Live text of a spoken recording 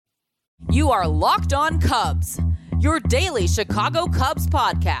You are Locked On Cubs, your daily Chicago Cubs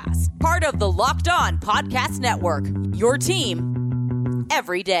podcast, part of the Locked On Podcast Network, your team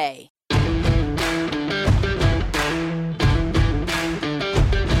every day.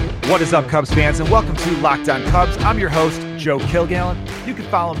 What is up, Cubs fans, and welcome to Locked On Cubs. I'm your host, Joe Kilgallen. You can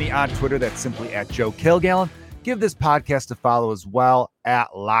follow me on Twitter. That's simply at Joe Kilgallen. Give this podcast a follow as well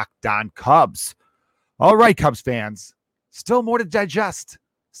at Locked On Cubs. All right, Cubs fans, still more to digest.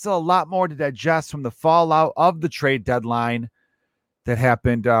 Still a lot more to digest from the fallout of the trade deadline that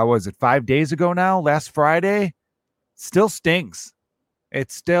happened, 5 days ago now, last Friday? Still stings.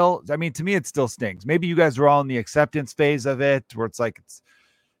 To me, it still stings. Maybe you guys are all in the acceptance phase of it, where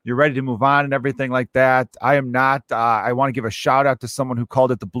you're ready to move on and everything like that. I am not. I want to give a shout out to someone who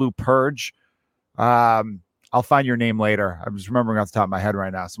called it the Blue Purge. I'll find your name later. I'm just remembering off the top of my head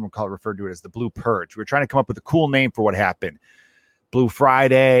right now. Someone referred to it as the Blue Purge. We were trying to come up with a cool name for what happened. Blue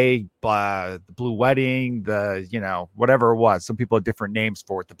Friday, the Blue Wedding, whatever it was. Some people had different names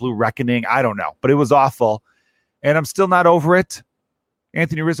for it. The Blue Reckoning. I don't know, but it was awful. And I'm still not over it.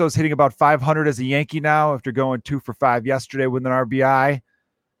 Anthony Rizzo is hitting about 500 as a Yankee now after going 2 for 5 yesterday with an RBI.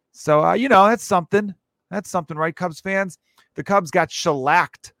 So, that's something. That's something, right, Cubs fans? The Cubs got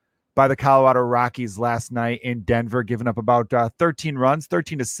shellacked by the Colorado Rockies last night in Denver, giving up about 13 runs,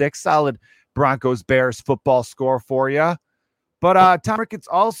 13-6. Solid Broncos-Bears football score for you. But Tom Ricketts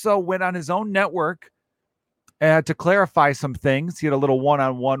also went on his own network to clarify some things. He had a little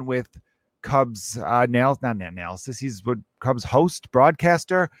one-on-one with Cubs analysis. He's what Cubs host,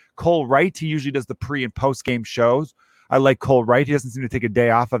 broadcaster, Cole Wright. He usually does the pre- and post-game shows. I like Cole Wright. He doesn't seem to take a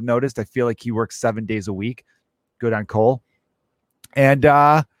day off, I've noticed. I feel like he works 7 days a week. Good on Cole. And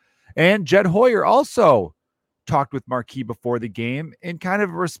Jed Hoyer also talked with Marquee before the game in kind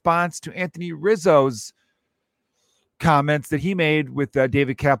of a response to Anthony Rizzo's comments that he made with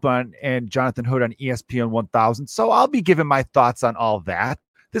David Kaplan and Jonathan Hood on ESPN 1000. So I'll be giving my thoughts on all that.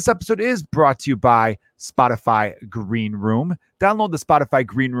 This episode is brought to you by Spotify Green Room. Download the Spotify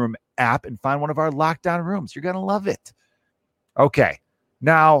Green Room app and find one of our lockdown rooms. You're going to love it. Okay.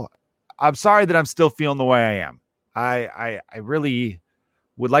 Now, I'm sorry that I'm still feeling the way I am. I really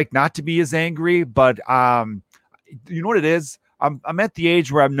would like not to be as angry, but you know what it is? I'm at the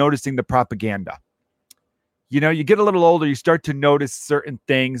age where I'm noticing the propaganda. You get a little older, you start to notice certain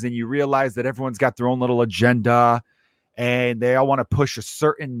things, and you realize that everyone's got their own little agenda, and they all want to push a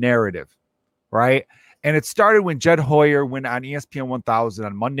certain narrative, right? And it started when Jed Hoyer went on ESPN 1000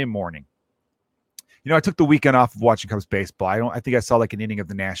 on Monday morning. I took the weekend off of watching Cubs baseball. I think I saw like an inning of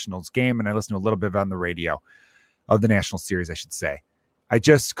the Nationals game, and I listened to a little bit on the radio of the National Series, I should say. I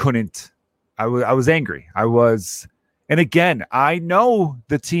just couldn't. I was angry. And again, I know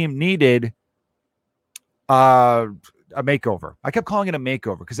the team needed a makeover. I kept calling it a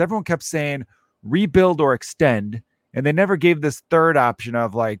makeover because everyone kept saying rebuild or extend, and they never gave this third option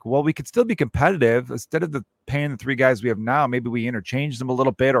of we could still be competitive. Instead of paying the 3 guys we have now, maybe we interchange them a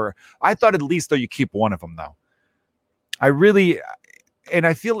little bit. Or I thought at least though you keep one of them though. I would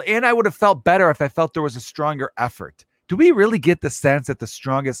have felt better if I felt there was a stronger effort. Do we really get the sense that the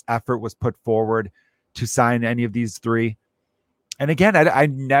strongest effort was put forward to sign any of these 3? And again, I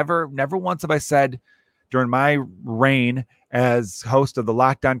never once have I said during my reign as host of the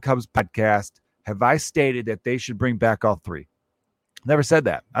Locked On Cubs podcast, have I stated that they should bring back all 3. Never said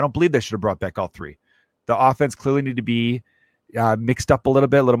that. I don't believe they should have brought back all 3. The offense clearly need to be mixed up a little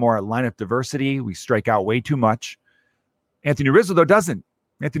more lineup diversity. We strike out way too much. Anthony Rizzo, though, doesn't.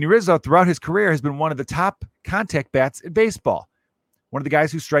 Anthony Rizzo, throughout his career, has been one of the top contact bats in baseball. One of the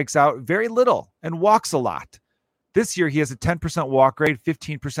guys who strikes out very little and walks a lot. This year, he has a 10% walk rate,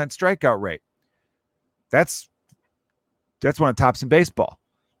 15% strikeout rate. That's one of the tops in baseball.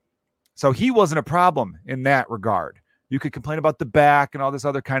 So he wasn't a problem in that regard. You could complain about the back and all this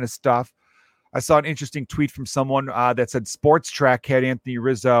other kind of stuff. I saw an interesting tweet from someone that said Sports Track had Anthony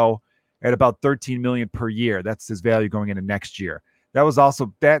Rizzo at about $13 million per year. That's his value going into next year. That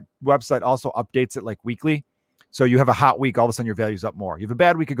website also updates it weekly. So you have a hot week, all of a sudden your value's up more. You have a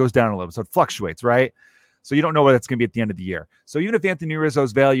bad week, it goes down a little. So it fluctuates, right? So you don't know what it's going to be at the end of the year. So even if Anthony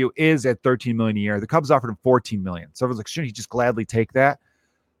Rizzo's value is at $13 million a year, the Cubs offered him $14 million. So I was like, shouldn't he just gladly take that?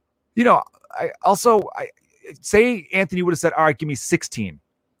 I say Anthony would have said, all right, give me 16,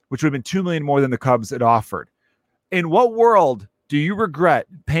 which would have been $2 million more than the Cubs had offered. In what world do you regret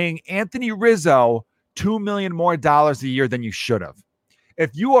paying Anthony Rizzo $2 million more a year than you should have?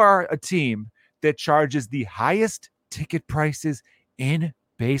 If you are a team that charges the highest ticket prices in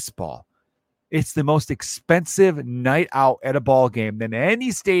baseball, it's the most expensive night out at a ball game than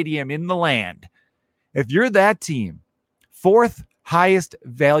any stadium in the land. If you're that team, 4th highest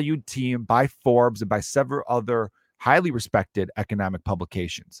valued team by Forbes and by several other highly respected economic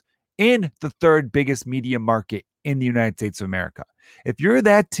publications in the third biggest media market in the United States of America. If you're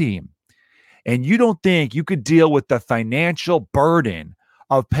that team and you don't think you could deal with the financial burden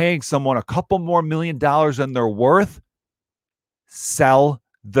of paying someone a couple more $1 million than they're worth, sell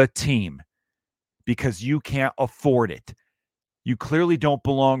the team because you can't afford it. You clearly don't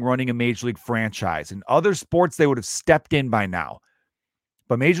belong running a Major League franchise. In other sports, they would have stepped in by now.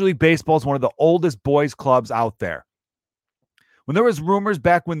 But Major League Baseball is one of the oldest boys clubs out there. When there was rumors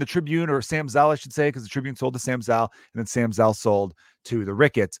back when the Tribune, or Sam Zell, I should say, because the Tribune sold to Sam Zell, and then Sam Zell sold to the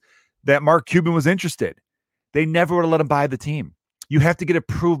Ricketts, that Mark Cuban was interested. They never would have let him buy the team. You have to get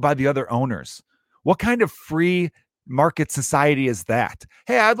approved by the other owners. What kind of free market society is that?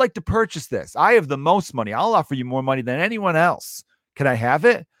 Hey, I'd like to purchase this. I have the most money. I'll offer you more money than anyone else. Can I have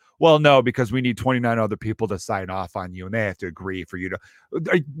it? Well, no, because we need 29 other people to sign off on you, and they have to agree for you to.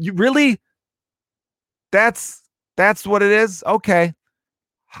 Are you really? That's what it is? Okay.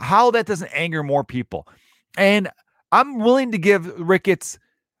 How that doesn't anger more people. And I'm willing to give Ricketts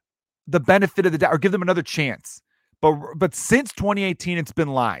the benefit of the doubt or give them another chance. But since 2018, it's been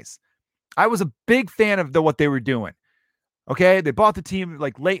lies. I was a big fan of what they were doing. Okay, they bought the team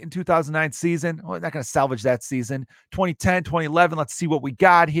like late in 2009 season. Well, not going to salvage that season. 2010, 2011, let's see what we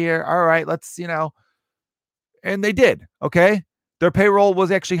got here. All right, let's, and they did. Okay, their payroll was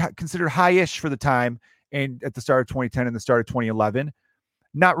actually considered high-ish for the time and at the start of 2010 and the start of 2011.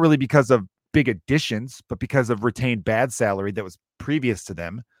 Not really because of big additions, but because of retained bad salary that was previous to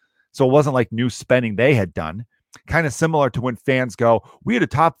them. So it wasn't like new spending they had done. Kind of similar to when fans go, we had a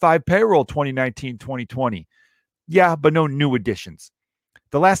top 5 payroll 2019, 2020. Yeah, but no new additions.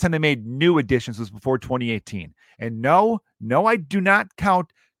 The last time they made new additions was before 2018. And no, I do not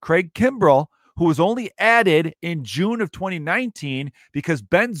count Craig Kimbrell, who was only added in June of 2019 because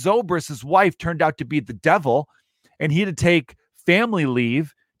Ben Zobrist's wife turned out to be the devil, and he had to take family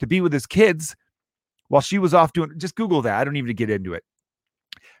leave to be with his kids while she was off doing, just Google that. I don't even get into it.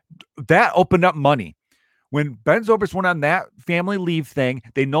 That opened up money. When Ben Zobrist went on that family leave thing,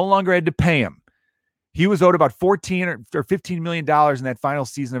 they no longer had to pay him. He was owed about $14 or $15 million in that final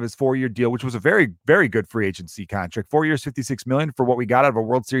season of his 4-year deal, which was a very, very good free agency contract. 4 years, $56 million for what we got out of a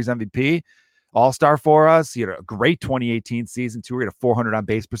World Series MVP. All-star for us. He had a great 2018 season, too. He had a 400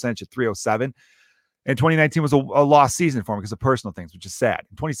 on-base percentage at 307. And 2019 was a lost season for him because of personal things, which is sad.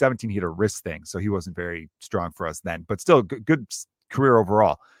 In 2017, he had a wrist thing, so he wasn't very strong for us then. But still, good career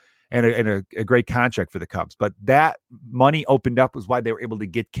overall. And a great contract for the Cubs. But that money opened up was why they were able to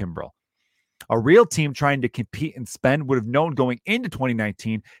get Kimbrell. A real team trying to compete and spend would have known going into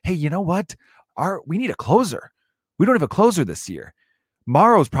 2019, hey, you know what? We need a closer. We don't have a closer this year.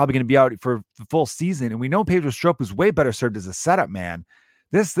 Morrow's probably going to be out for the full season, and we know Pedro Strop is way better served as a setup man.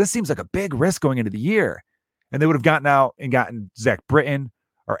 This seems like a big risk going into the year. And they would have gotten out and gotten Zach Britton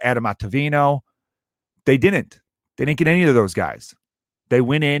or Adam Ottavino. They didn't. They didn't get any of those guys. They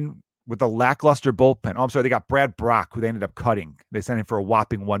went in with a lackluster bullpen. Oh, I'm sorry. They got Brad Brock, who they ended up cutting. They sent him for a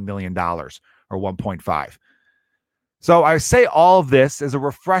whopping $1 million or 1.5. So I say all of this as a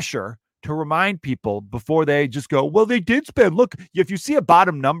refresher to remind people before they just go, well, they did spend. Look, if you see a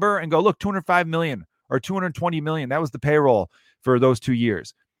bottom number and go, look, $205 million or $220 million, that was the payroll for those 2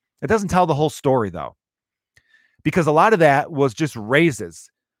 years. It doesn't tell the whole story, though, because a lot of that was just raises.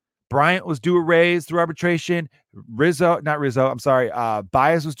 Bryant was due a raise through arbitration. Baez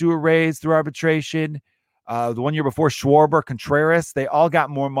was due a raise through arbitration. The 1 year before, Schwarber, Contreras, they all got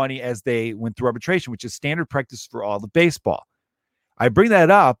more money as they went through arbitration, which is standard practice for all the baseball. I bring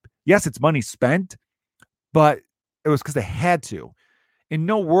that up. Yes, it's money spent, but it was because they had to. In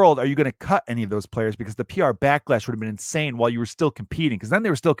no world are you going to cut any of those players because the PR backlash would have been insane while you were still competing, because then they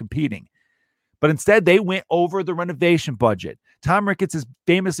were still competing. But instead, they went over the renovation budget. Tom Ricketts is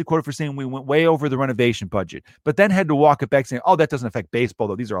famously quoted for saying we went way over the renovation budget, but then had to walk it back saying, oh, that doesn't affect baseball,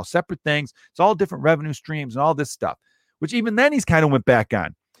 though. These are all separate things. It's all different revenue streams and all this stuff, which even then he's kind of went back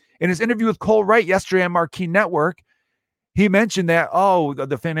on. In his interview with Cole Wright yesterday on Marquee Network, he mentioned that,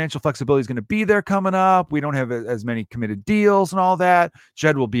 the financial flexibility is going to be there coming up. We don't have as many committed deals and all that.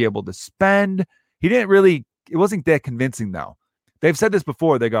 Jed will be able to spend. It wasn't that convincing, though. They've said this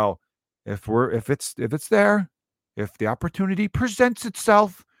before. They go, if it's there, if the opportunity presents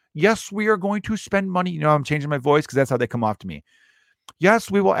itself, yes, we are going to spend money. I'm changing my voice because that's how they come off to me. Yes,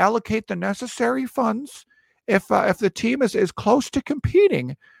 we will allocate the necessary funds. If the team is close to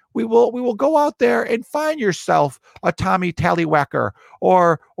competing, we will go out there and find yourself a Tommy Tallywhacker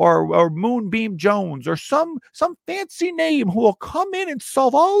or Moonbeam Jones or some fancy name who will come in and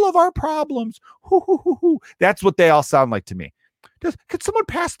solve all of our problems. That's what they all sound like to me. Could someone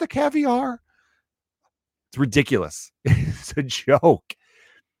pass the caviar? It's ridiculous. It's a joke.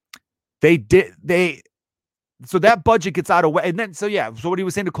 So that budget gets out of way. And then, so what he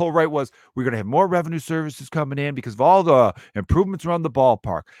was saying to Cole Wright was, we're going to have more revenue services coming in because of all the improvements around the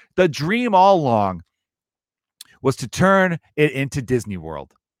ballpark. The dream all along was to turn it into Disney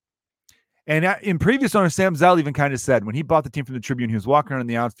World. And in previous owner, Sam Zell even kind of said, when he bought the team from the Tribune, he was walking around in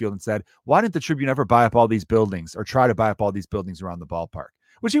the outfield and said, why didn't the Tribune ever buy up all these buildings or try to buy up all these buildings around the ballpark?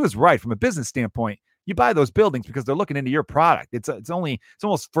 Which he was right. From a business standpoint, you buy those buildings because they're looking into your product. It's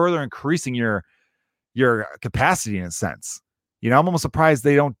almost further increasing your capacity in a sense. I'm almost surprised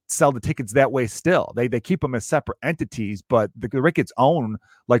they don't sell the tickets that way still. They keep them as separate entities, but the Ricketts own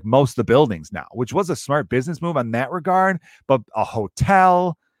like most of the buildings now, which was a smart business move on that regard. But a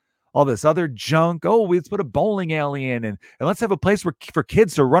hotel, all this other junk. Oh, let's put a bowling alley in and let's have a place for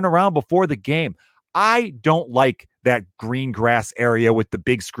kids to run around before the game. I don't like that green grass area with the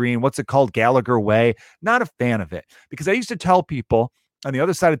big screen. What's it called? Gallagher Way. Not a fan of it because I used to tell people on the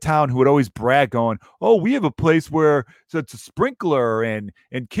other side of town who would always brag going, oh, we have a place where it's a sprinkler and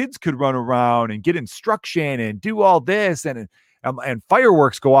kids could run around and get instruction and do all this and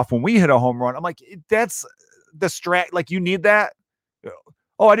fireworks go off when we hit a home run. I'm like, that's like you need that.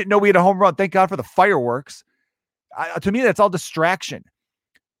 Oh, I didn't know we had a home run. Thank God for the fireworks. To me, that's all distraction.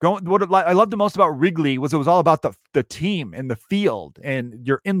 What I loved the most about Wrigley was it was all about the team and the field and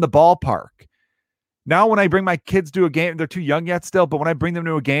you're in the ballpark. Now, when I bring my kids to a game, they're too young yet still, but when I bring them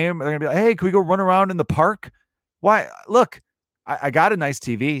to a game, they're going to be like, hey, can we go run around in the park? Why? Look, I got a nice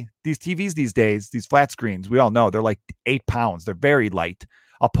TV. These TVs these days, these flat screens, we all know they're like 8 pounds. They're very light.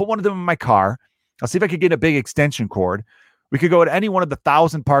 I'll put one of them in my car. I'll see if I could get a big extension cord. We could go to any one of the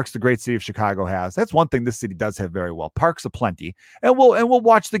 1,000 parks the great city of Chicago has. That's one thing this city does have very well. Parks aplenty. And we'll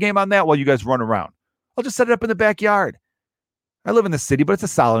watch the game on that while you guys run around. I'll just set it up in the backyard. I live in the city, but it's a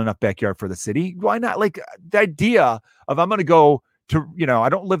solid enough backyard for the city. Why not? Like the idea of I'm going to go to, I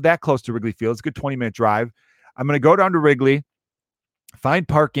don't live that close to Wrigley Field. It's a good 20-minute drive. I'm going to go down to Wrigley, find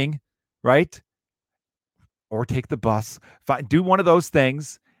parking, right? Or take the bus, do one of those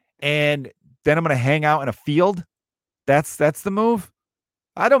things. And then I'm going to hang out in a field. That's the move.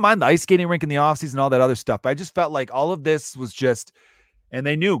 I don't mind the ice skating rink in the offseason and all that other stuff. But I just felt like all of this was just, and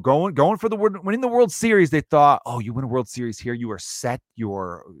they knew going for winning the World Series, they thought, oh, you win a World Series here, you are set.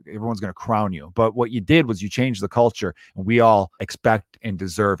 Everyone's going to crown you. But what you did was you changed the culture, and we all expect and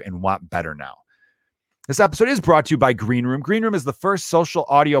deserve and want better now. This episode is brought to you by Green Room. Green Room is the first social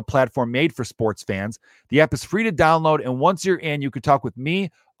audio platform made for sports fans. The app is free to download, and once you're in, you can talk with me,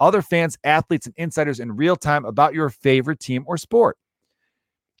 other fans, athletes, and insiders in real time about your favorite team or sport.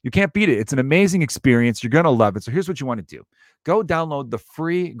 You can't beat it. It's an amazing experience. You're going to love it. So here's what you want to do. Go download the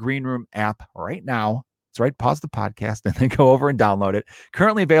free Green Room app right now. That's right. Pause the podcast and then go over and download it.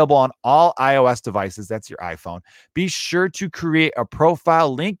 Currently available on all iOS devices. That's your iPhone. Be sure to create a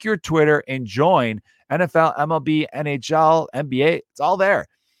profile, link your Twitter, and join NFL, MLB, NHL, NBA. It's all there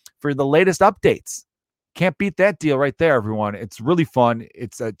for the latest updates. Can't beat that deal right there, everyone. It's really fun.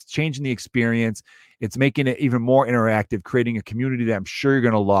 It's changing the experience. It's making it even more interactive, creating a community that I'm sure you're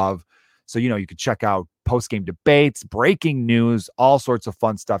going to love. So, you can check out post-game debates, breaking news, all sorts of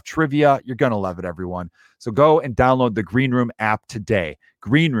fun stuff, trivia. You're going to love it, everyone. So go and download the Green Room app today.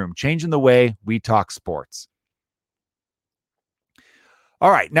 Green Room, changing the way we talk sports.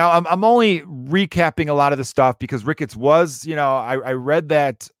 All right. Now, I'm only recapping a lot of the stuff because Ricketts was, I read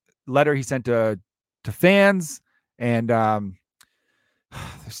that letter he sent to fans, and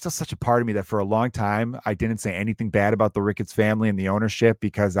there's still such a part of me that for a long time I didn't say anything bad about the Ricketts family and the ownership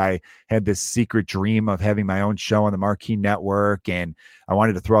because I had this secret dream of having my own show on the Marquee Network, and I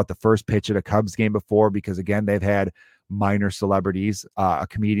wanted to throw out the first pitch at a Cubs game before because, again, they've had minor celebrities. A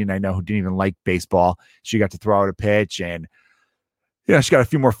comedian I know who didn't even like baseball, she got to throw out a pitch, and she got a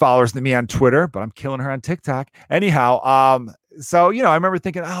few more followers than me on Twitter, but I'm killing her on TikTok. Anyhow, so I remember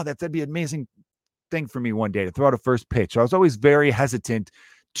thinking, that'd be an amazing thing for me one day to throw out a first pitch. So I was always very hesitant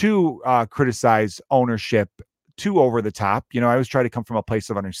to criticize ownership too over the top. I always try to come from a place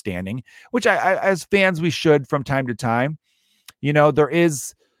of understanding, which I as fans, we should from time to time. There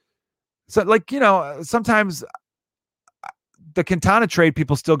is sometimes the Quintana trade,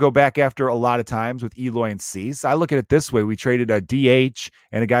 people still go back after a lot of times with Eloy and Cease. I look at it this way. We traded a DH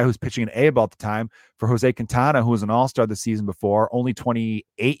and a guy who's pitching an A ball at the time for Jose Quintana, who was an all-star the season before, only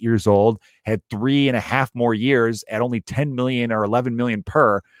 28 years old, had 3.5 more years at only $10 million or $11 million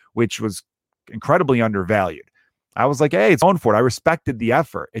per, which was incredibly undervalued. I was like, hey, it's going for it. I respected the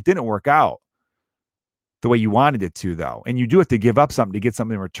effort. It didn't work out the way you wanted it to, though. And you do have to give up something to get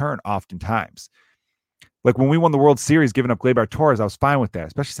something in return oftentimes. Like when we won the World Series, giving up Gleyber Torres, I was fine with that,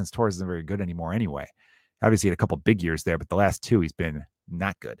 especially since Torres isn't very good anymore anyway. Obviously, he had a couple big years there, but the last two, he's been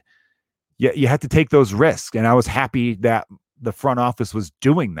not good. You had to take those risks, and I was happy that the front office was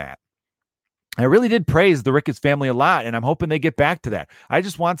doing that. I really did praise the Ricketts family a lot, and I'm hoping they get back to that. I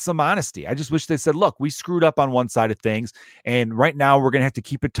just want some honesty. I just wish they said, look, we screwed up on one side of things, and right now we're going to have to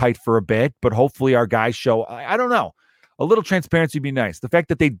keep it tight for a bit, but hopefully our guys show, I don't know, a little transparency would be nice. The fact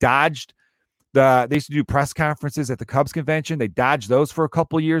that they dodged they used to do press conferences at the Cubs convention. They dodged those for a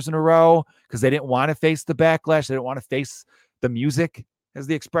couple years in a row because they didn't want to face the backlash. They didn't want to face the music, as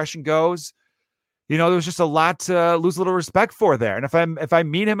the expression goes. There was just a lot to lose a little respect for there. And if I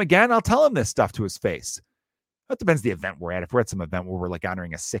meet him again, I'll tell him this stuff to his face. That depends the event we're at. If we're at some event where we're like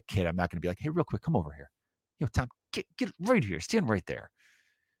honoring a sick kid, I'm not going to be like, hey, real quick, come over here. Tom, get right here. Stand right there.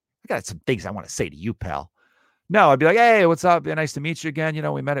 I got some things I want to say to you, pal. No, I'd be like, hey, what's up? Nice to meet you again.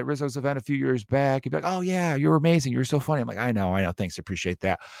 We met at Rizzo's event a few years back. He'd be like, oh, yeah, you're amazing. You're so funny. I'm like, I know. Thanks. Appreciate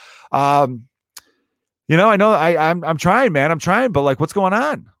that. I know I'm trying, man. I'm trying, but like, what's going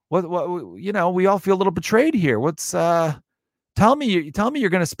on? What, we all feel a little betrayed here. What's, tell me you're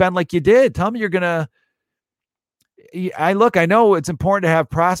going to spend like you did. Tell me you're going to, I know it's important to have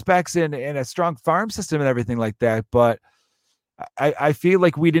prospects in a strong farm system and everything like that, but I feel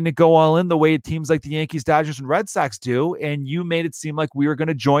like we didn't go all in the way teams like the Yankees, Dodgers, and Red Sox do, and you made it seem like we were going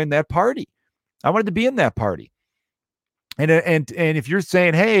to join that party. I wanted to be in that party. And if you're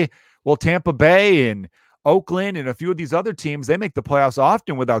saying, hey, well, Tampa Bay and Oakland and a few of these other teams, they make the playoffs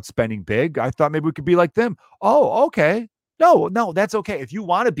often without spending big. I thought maybe we could be like them. Oh, okay. No, that's okay. If you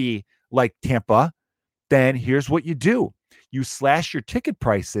want to be like Tampa, then here's what you do. You slash your ticket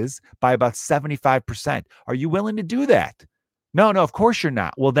prices by about 75%. Are you willing to do that? No, of course you're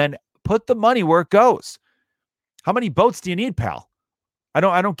not. Well, then put the money where it goes. How many boats do you need, pal? I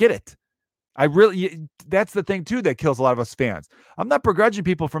don't get it. That's the thing too that kills a lot of us fans. I'm not begrudging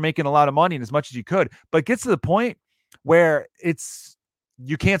people for making a lot of money and as much as you could, but it gets to the point where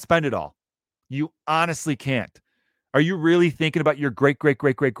you can't spend it all. You honestly can't. Are you really thinking about your great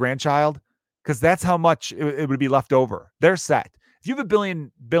grandchild? Because that's how much it would be left over. They're set. If you have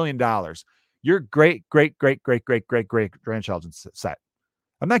 $1 billion, your great grandchild's set.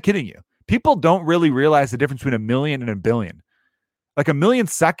 I'm not kidding you. People don't really realize the difference between a million and a billion. Like 1 million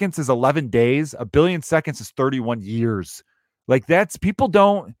seconds is 11 days. 1 billion seconds is 31 years. Like I think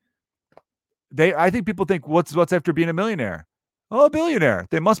people think what's after being a millionaire? Oh, a billionaire.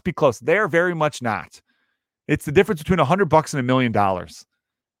 They must be close. They are very much not. It's the difference between $100 and $1 million.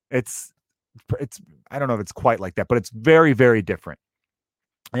 It's I don't know if it's quite like that, but it's very, very different.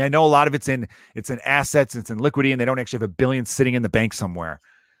 And I know a lot of it's in assets, it's in liquidity, and they don't actually have $1 billion sitting in the bank somewhere.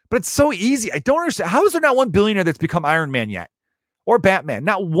 But it's so easy. I don't understand. How is there not one billionaire that's become Iron Man yet? Or Batman?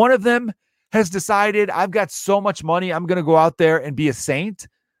 Not one of them has decided, I've got so much money, I'm going to go out there and be a saint.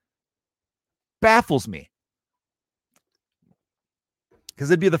 Baffles me. Because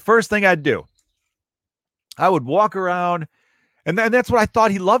it'd be the first thing I'd do. I would walk around, and that's what I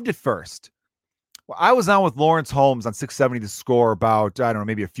thought he loved at first. Well, I was on with Lawrence Holmes on 670 The Score about, I don't know,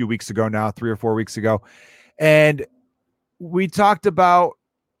 maybe a few weeks ago now, 3 or 4 weeks ago. And we talked about,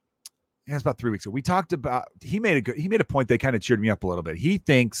 it's about 3 weeks ago. We talked about, he made a point that kind of cheered me up a little bit. He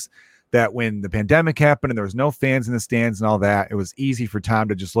thinks that when the pandemic happened and there was no fans in the stands and all that, it was easy for Tom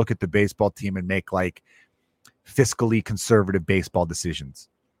to just look at the baseball team and make like fiscally conservative baseball decisions.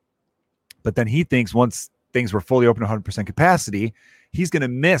 But then he thinks once things were fully open to 100% capacity, he's going to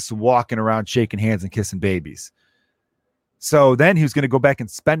miss walking around shaking hands and kissing babies. So then he was going to go back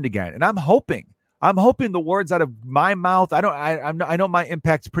and spend again. And I'm hoping the words out of my mouth, I know my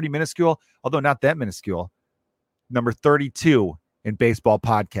impact's pretty minuscule, although not that minuscule. Number 32 in baseball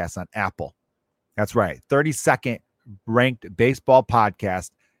podcasts on Apple. That's right. 32nd ranked baseball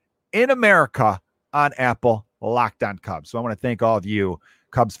podcast in America on Apple, Locked On Cubs. So I want to thank all of you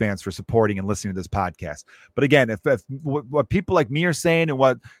Cubs fans for supporting and listening to this podcast. But again, if what people like me are saying and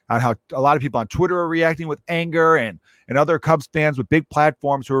how a lot of people on Twitter are reacting with anger and other Cubs fans with big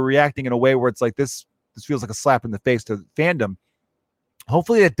platforms who are reacting in a way where it's like this feels like a slap in the face to fandom.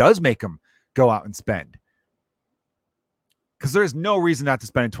 Hopefully it does make them go out and spend. Because there is no reason not to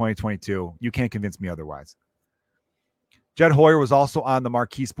spend in 2022. You can't convince me otherwise. Jed Hoyer was also on the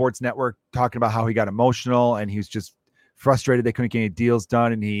Marquee Sports Network talking about how he got emotional and he was just frustrated they couldn't get any deals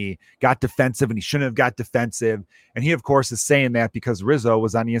done, and he got defensive, and he shouldn't have got defensive. And he, of course, is saying that because Rizzo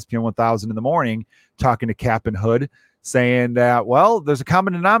was on ESPN 1000 in the morning talking to Cap and Hood, saying that, well, there's a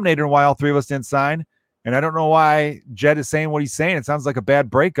common denominator in why all three of us didn't sign. And I don't know why Jed is saying what he's saying. It sounds like a bad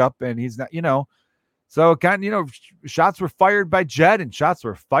breakup, and he's not, So, shots were fired by Jed, and shots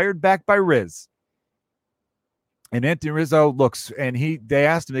were fired back by Riz. And Anthony Rizzo looks, and they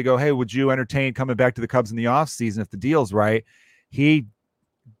asked him, they go, hey, would you entertain coming back to the Cubs in the offseason if the deal's right? He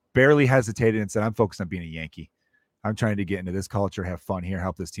barely hesitated and said, I'm focused on being a Yankee. I'm trying to get into this culture, have fun here,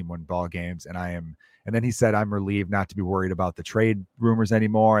 help this team win ball games. And then he said, I'm relieved not to be worried about the trade rumors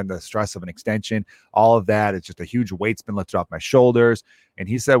anymore and the stress of an extension. All of that, it's just a huge weight's been lifted off my shoulders. And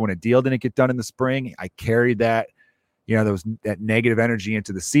he said, when a deal didn't get done in the spring, I carried that, there was that negative energy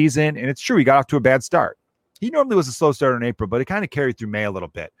into the season. And it's true, he got off to a bad start. He normally was a slow starter in April, but it kind of carried through May a little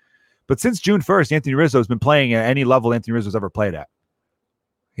bit. But since June 1st, Anthony Rizzo has been playing at any level Anthony Rizzo's ever played at.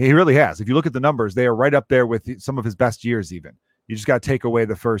 He really has. If you look at the numbers, they are right up there with some of his best years even. You just got to take away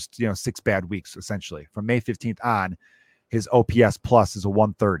the first, 6 bad weeks, essentially. From May 15th on, his OPS plus is a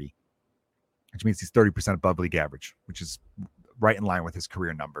 130, which means he's 30% above league average, which is right in line with his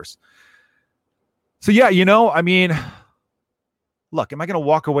career numbers. So, yeah, look, am I going to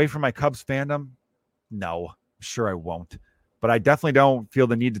walk away from my Cubs fandom? No, sure I won't. But I definitely don't feel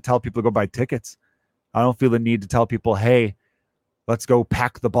the need to tell people to go buy tickets. I don't feel the need to tell people, hey, let's go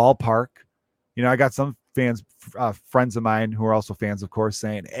pack the ballpark. I got some fans, friends of mine who are also fans, of course,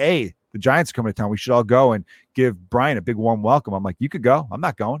 saying, hey, the Giants are coming to town. We should all go and give Brian a big warm welcome. I'm like, you could go. I'm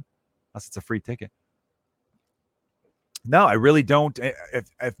not going unless it's a free ticket. No, I really don't.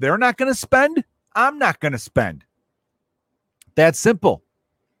 If they're not going to spend, I'm not going to spend. That's simple.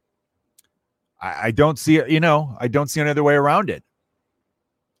 I don't see it, I don't see any other way around it.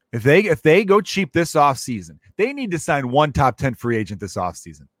 If they go cheap this offseason, they need to sign one top 10 free agent this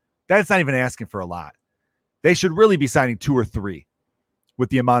offseason. That's not even asking for a lot. They should really be signing 2 or 3 with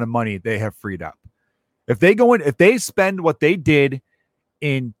the amount of money they have freed up. If they spend what they did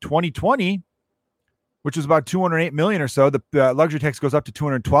in 2020, which was about $208 million or so, the luxury tax goes up to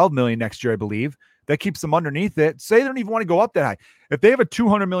 $212 million next year, I believe. That keeps them underneath it. Say they don't even want to go up that high. If they have a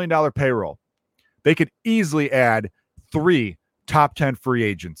 $200 million payroll, they could easily add 3 top 10 free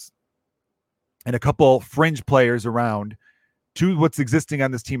agents and a couple fringe players around to what's existing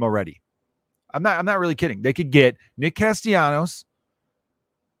on this team already. I'm not really kidding. They could get Nick Castellanos,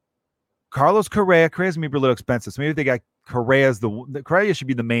 Carlos Correa. Correa's maybe a little expensive, so maybe they got Correa should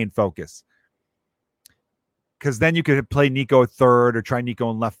be the main focus. Because then you could play Nico at third or try Nico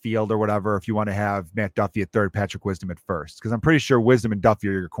in left field or whatever if you want to have Matt Duffy at third, Patrick Wisdom at first. Because I'm pretty sure Wisdom and Duffy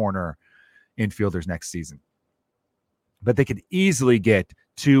are your corner infielders next season. But they could easily get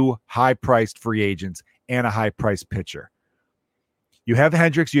 2 high-priced free agents and a high-priced pitcher. You have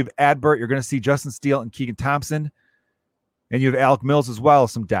Hendricks, you have Adbert, you're going to see Justin Steele and Keegan Thompson, and you have Alec Mills as well,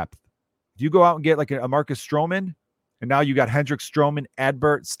 some depth. If you go out and get like a Marcus Stroman, and now you got Hendricks, Stroman,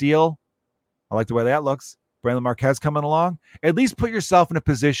 Adbert, Steele, I like the way that looks. Brandon Marquez coming along. At least put yourself in a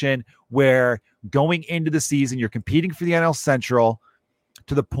position where going into the season, you're competing for the NL Central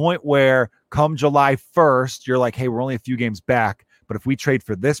to the point where come July 1st, you're like, hey, we're only a few games back, but if we trade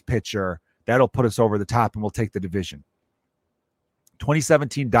for this pitcher, that'll put us over the top and we'll take the division.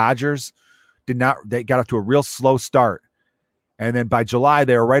 2017 Dodgers they got off to a real slow start. And then by July,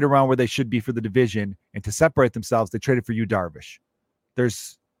 they were right around where they should be for the division. And to separate themselves, they traded for Yu Darvish. You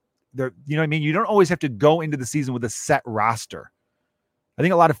know what I mean? You don't always have to go into the season with a set roster. I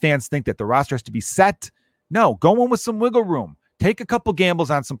think a lot of fans think that the roster has to be set. No, go in with some wiggle room. Take a couple gambles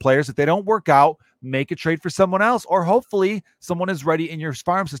on some players. If they don't work out, make a trade for someone else. Or hopefully someone is ready in your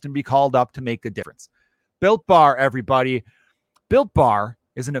farm system to be called up to make a difference. Built Bar, everybody. Built Bar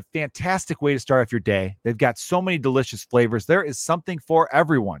is a fantastic way to start off your day. They've got so many delicious flavors. There is something for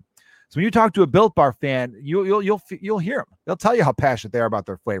everyone. So when you talk to a Built Bar fan, you'll hear them. They'll tell you how passionate they are about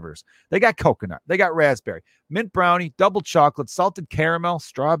their flavors. They got coconut. They got raspberry, mint brownie, double chocolate, salted caramel,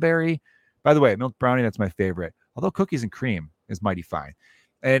 strawberry. By the way, milk brownie, that's my favorite. Although cookies and cream is mighty fine.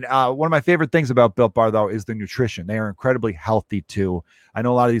 And one of my favorite things about Built Bar, though, is the nutrition. They are incredibly healthy, too. I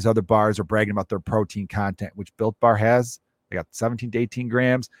know a lot of these other bars are bragging about their protein content, which Built Bar has. They got 17 to 18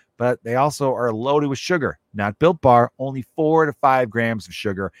 grams, but they also are loaded with sugar. Not Built Bar, only 4 to 5 grams of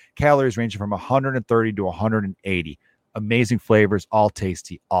sugar. Calories ranging from 130 to 180. Amazing flavors, all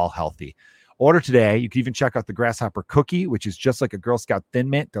tasty, all healthy. Order today. You can even check out the Grasshopper Cookie, which is just like a Girl Scout Thin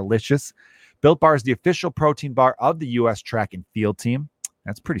Mint, delicious. Built Bar is the official protein bar of the U.S. track and field team.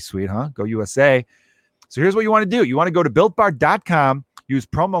 That's pretty sweet, huh? Go USA. So here's what you want to do. You want to go to BuiltBar.com, use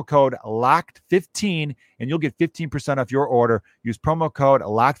promo code LOCKED15, and you'll get 15% off your order. Use promo code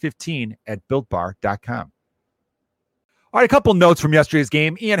LOCKED15 at BuiltBar.com. All right, a couple notes from yesterday's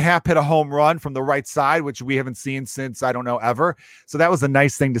game. Ian Happ hit a home run from the right side, which we haven't seen since, I don't know, ever. So that was a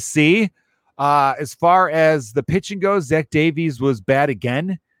nice thing to see. As far as the pitching goes, Zach Davies was bad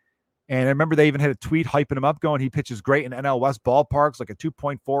again. And I remember they even had a tweet hyping him up going, he pitches great in NL West ballparks, like a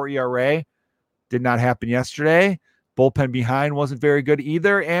 2.4 ERA. Did not happen yesterday. Bullpen behind wasn't very good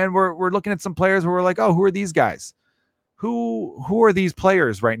either. And we're looking at some players where we're like, oh, who are these guys? Who are these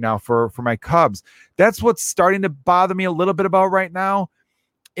players right now for my Cubs? That's what's starting to bother me a little bit about right now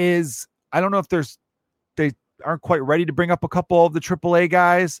is I don't know if they aren't quite ready to bring up a couple of the AAA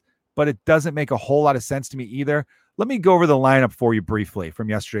guys, but it doesn't make a whole lot of sense to me either. Let me go over the lineup for you briefly from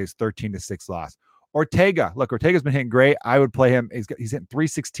yesterday's 13-6 loss. Ortega. Look, Ortega's been hitting great. I would play him. He's hitting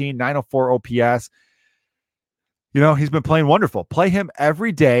 316, 904 OPS. He's been playing wonderful. Play him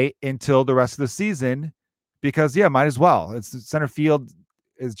every day until the rest of the season because, might as well. It's center field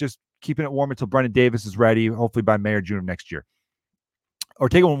is just keeping it warm until Brendan Davis is ready, hopefully by May or June of next year.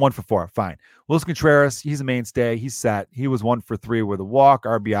 Ortega went 1 for 4. Fine. Wilson Contreras, he's a mainstay. He's set. He was 1 for 3 with a walk,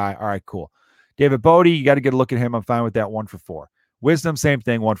 RBI. All right, cool. David Bodie, you got to get a look at him. I'm fine with that. 1 for 4. Wisdom, same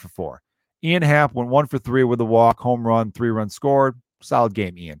thing, 1 for 4. Ian Happ went 1 for 3 with a walk, home run, 3 runs scored. Solid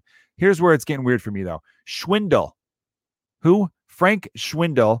game, Ian. Here's where it's getting weird for me, though. Schwindel. Who? Frank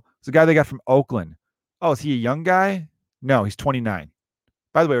Schwindel. It's a guy they got from Oakland. Oh, is he a young guy? No, he's 29.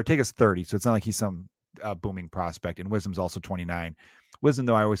 By the way, Ortega's 30, so it's not like he's some booming prospect. And Wisdom's also 29. Wisdom,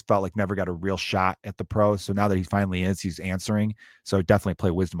 though, I always felt like never got a real shot at the pros. So now that he finally is, he's answering. So definitely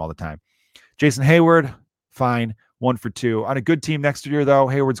play Wisdom all the time. Jason Hayward, fine. 1 for 2. On a good team next year, though,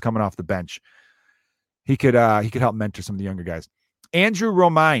 Hayward's coming off the bench. He could help mentor some of the younger guys. Andrew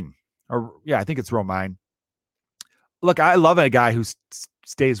Romine. I think it's Romine. Look, I love a guy who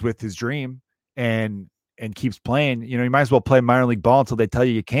stays with his dream and keeps playing. You might as well play minor league ball until they tell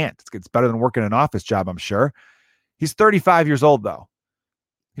you can't. It's better than working an office job, I'm sure. He's 35 years old, though.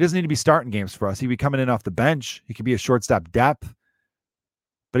 He doesn't need to be starting games for us. He'd be coming in off the bench. He could be a shortstop depth.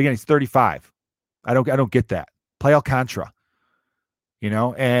 But again, he's 35. I don't get that. Play Alcantara.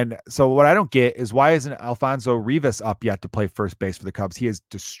 And so what I don't get is why isn't Alfonso Rivas up yet to play first base for the Cubs? He is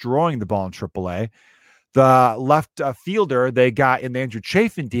destroying the ball in AAA. The left fielder they got in the Andrew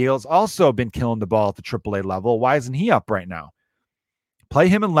Chafin deal has also been killing the ball at the AAA level. Why isn't he up right now? Play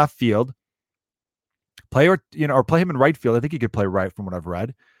him in left field. Or play him in right field. I think he could play right from what I've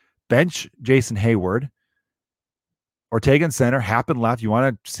read. Bench Jason Hayward. Ortega in center. Happ in left. You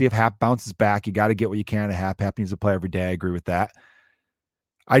want to see if Happ bounces back. You got to get what you can to Happ. Happ needs to play every day. I agree with that.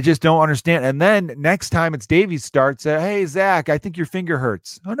 I just don't understand. And then next time it's Davies starts, hey, Zach, I think your finger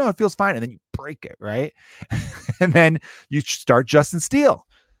hurts. Oh, no, it feels fine. And then you break it, right? And then you start Justin Steele.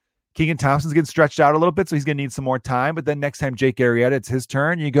 Keegan Thompson's getting stretched out a little bit, so he's going to need some more time. But then next time Jake Arrieta, it's his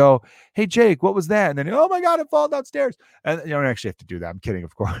turn. You go, hey, Jake, what was that? And then, oh, my God, it falls downstairs. And you don't actually have to do that. I'm kidding,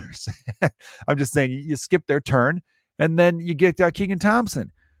 of course. I'm just saying you skip their turn, and then you get Keegan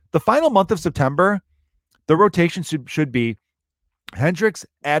Thompson. The final month of September, the rotation should be Hendricks,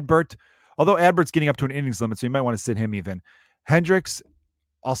 Adbert, although Adbert's getting up to an innings limit, so you might want to sit him even. Hendricks,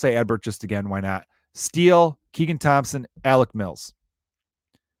 I'll say Adbert just again, why not? Steele, Keegan Thompson, Alec Mills.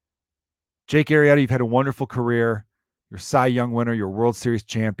 Jake Arrieta, you've had a wonderful career. You're a Cy Young winner. You're a World Series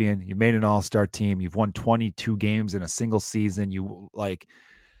champion. You made an all-star team. You've won 22 games in a single season. Your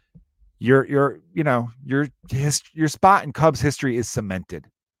spot in Cubs history is cemented.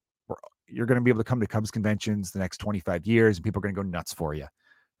 You're going to be able to come to Cubs conventions the next 25 years, and people are going to go nuts for you.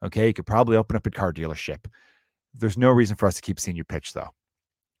 Okay, you could probably open up a car dealership. There's no reason for us to keep seeing you pitch, though.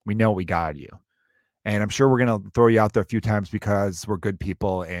 We know what we got you. And I'm sure we're going to throw you out there a few times because we're good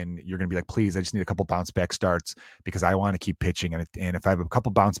people, and you're going to be like, please, I just need a couple bounce back starts because I want to keep pitching. And if I have a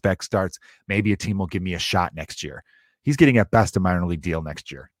couple bounce back starts, maybe a team will give me a shot next year. He's getting at best a minor league deal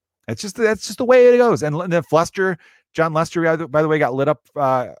next year. That's just the way it goes. And then John Lester, by the way, got lit up.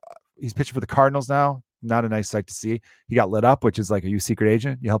 He's pitching for the Cardinals now. Not a nice sight to see. He got lit up, which is like, are you a secret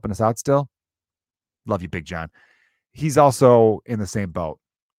agent? You helping us out still? Love you, Big John. He's also in the same boat.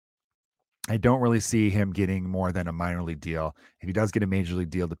 I don't really see him getting more than a minor league deal. If he does get a major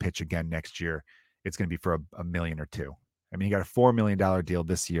league deal to pitch again next year, it's going to be for a million or two. I mean, he got a $4 million deal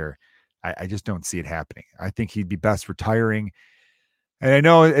this year. I just don't see it happening. I think he'd be best retiring. And I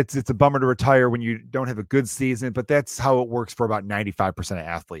know it's a bummer to retire when you don't have a good season, but that's how it works for about 95% of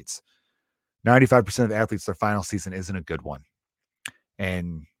athletes. 95% of athletes, their final season isn't a good one.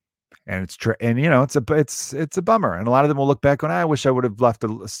 And it's true. And, it's a bummer. And a lot of them will look back on, I wish I would have left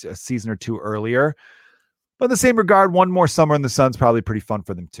a season or two earlier. But in the same regard, one more summer in the sun's probably pretty fun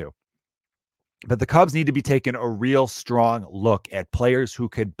for them too. But the Cubs need to be taking a real strong look at players who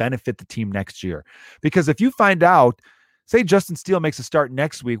could benefit the team next year. Because if you find out, say Justin Steele makes a start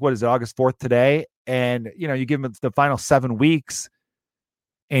next week, what is it, August 4th today? And, you give him the final 7 weeks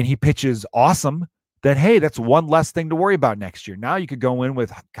and he pitches awesome, then, hey, that's one less thing to worry about next year. Now you could go in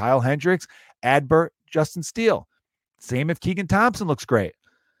with Kyle Hendricks, Adbert, Justin Steele. Same if Keegan Thompson looks great.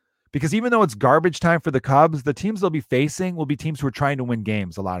 Because even though it's garbage time for the Cubs, the teams they'll be facing will be teams who are trying to win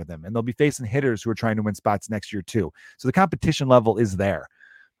games, a lot of them. And they'll be facing hitters who are trying to win spots next year too. So the competition level is there.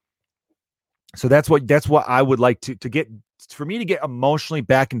 So that's what I would like to get, for me to get emotionally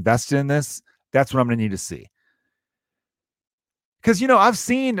back invested in this. That's what I'm going to need to see. Because, I've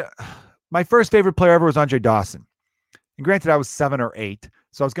seen, my first favorite player ever was Andre Dawson. And granted, I was 7 or 8,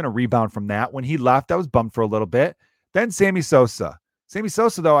 so I was going to rebound from that. When he left, I was bummed for a little bit. Then Sammy Sosa. Sammy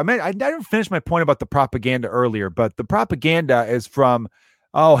Sosa, though, I didn't finish my point about the propaganda earlier, but the propaganda is from,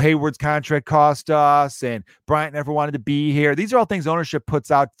 Hayward's contract cost us, and Bryant never wanted to be here. These are all things ownership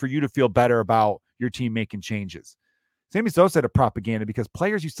puts out for you to feel better about your team making changes. Sammy Sosa had a propaganda because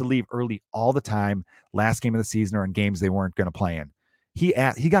players used to leave early all the time, last game of the season or in games they weren't going to play in. He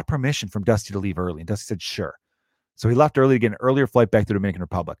got permission from Dusty to leave early, and Dusty said, sure. So he left early to get an earlier flight back to the Dominican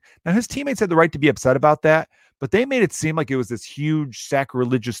Republic. Now, his teammates had the right to be upset about that, but they made it seem like it was this huge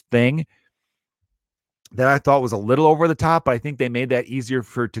sacrilegious thing that I thought was a little over the top, but I think they made that easier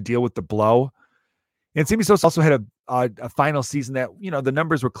to deal with the blow. And Sammy Sosa also had a final season that, the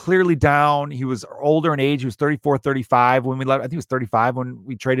numbers were clearly down. He was older in age. He was 34, 35 when we left. I think he was 35 when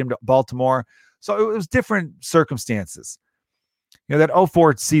we traded him to Baltimore. So it was different circumstances. That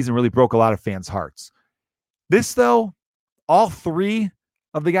 04 season really broke a lot of fans' hearts. This, though, all three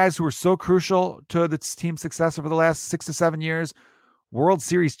of the guys who were so crucial to the team's success over the last 6 to 7 years, World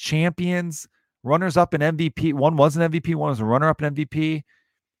Series champions, runners-up in MVP. One was an MVP. One was a runner-up in MVP.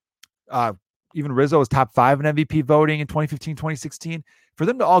 Even Rizzo was top 5 in MVP voting in 2015, 2016. For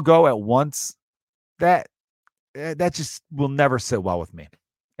them to all go at once, that just will never sit well with me.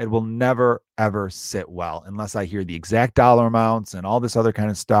 It will never, ever sit well unless I hear the exact dollar amounts and all this other kind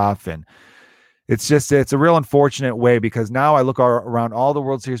of stuff. And it's a real unfortunate way, because now I look around all the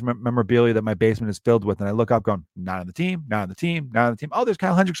World Series memorabilia that my basement is filled with, and I look up going, not on the team, not on the team, not on the team. Oh, there's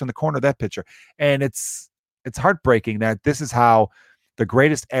Kyle Hendricks in the corner of that picture. And it's heartbreaking that this is how the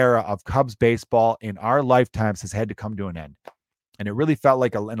greatest era of Cubs baseball in our lifetimes has had to come to an end. And it really felt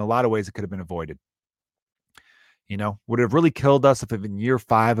like in a lot of ways it could have been avoided. Would it have really killed us if in year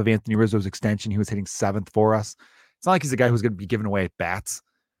 5 of Anthony Rizzo's extension, he was hitting 7th for us? It's not like he's a guy who's going to be giving away at bats.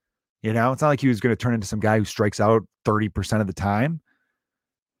 It's not like he was going to turn into some guy who strikes out 30% of the time.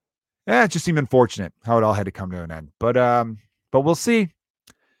 It just seemed unfortunate how it all had to come to an end. But we'll see.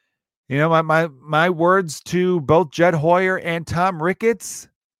 My words to both Jed Hoyer and Tom Ricketts.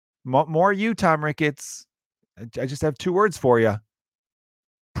 More you, Tom Ricketts. I just have 2 words for you.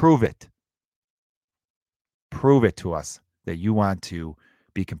 Prove it. Prove it to us that you want to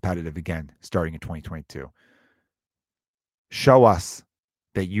be competitive again starting in 2022. Show us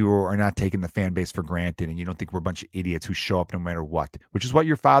that you are not taking the fan base for granted and you don't think we're a bunch of idiots who show up no matter what, which is what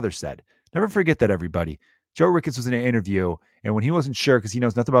your father said. Never forget that, everybody. Joe Ricketts was in an interview, and when he wasn't sure, because he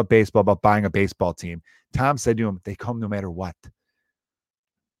knows nothing about baseball, about buying a baseball team, Tom said to him, they come no matter what.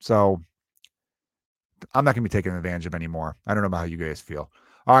 So I'm not going to be taken advantage of anymore. I don't know about how you guys feel.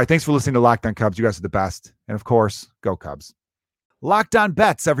 All right, thanks for listening to Locked On Cubs. You guys are the best. And of course, go Cubs. Locked On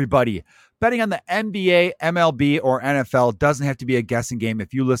Bets, everybody. Betting on the NBA, MLB, or NFL doesn't have to be a guessing game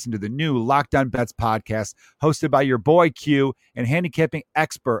if you listen to the new Locked On Bets podcast hosted by your boy Q and handicapping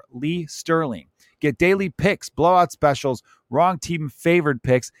expert Lee Sterling. Get daily picks, blowout specials, wrong team favored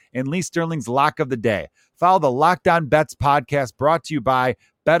picks, and Lee Sterling's lock of the day. Follow the Locked On Bets podcast brought to you by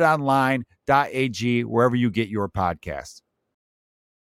betonline.ag, wherever you get your podcasts.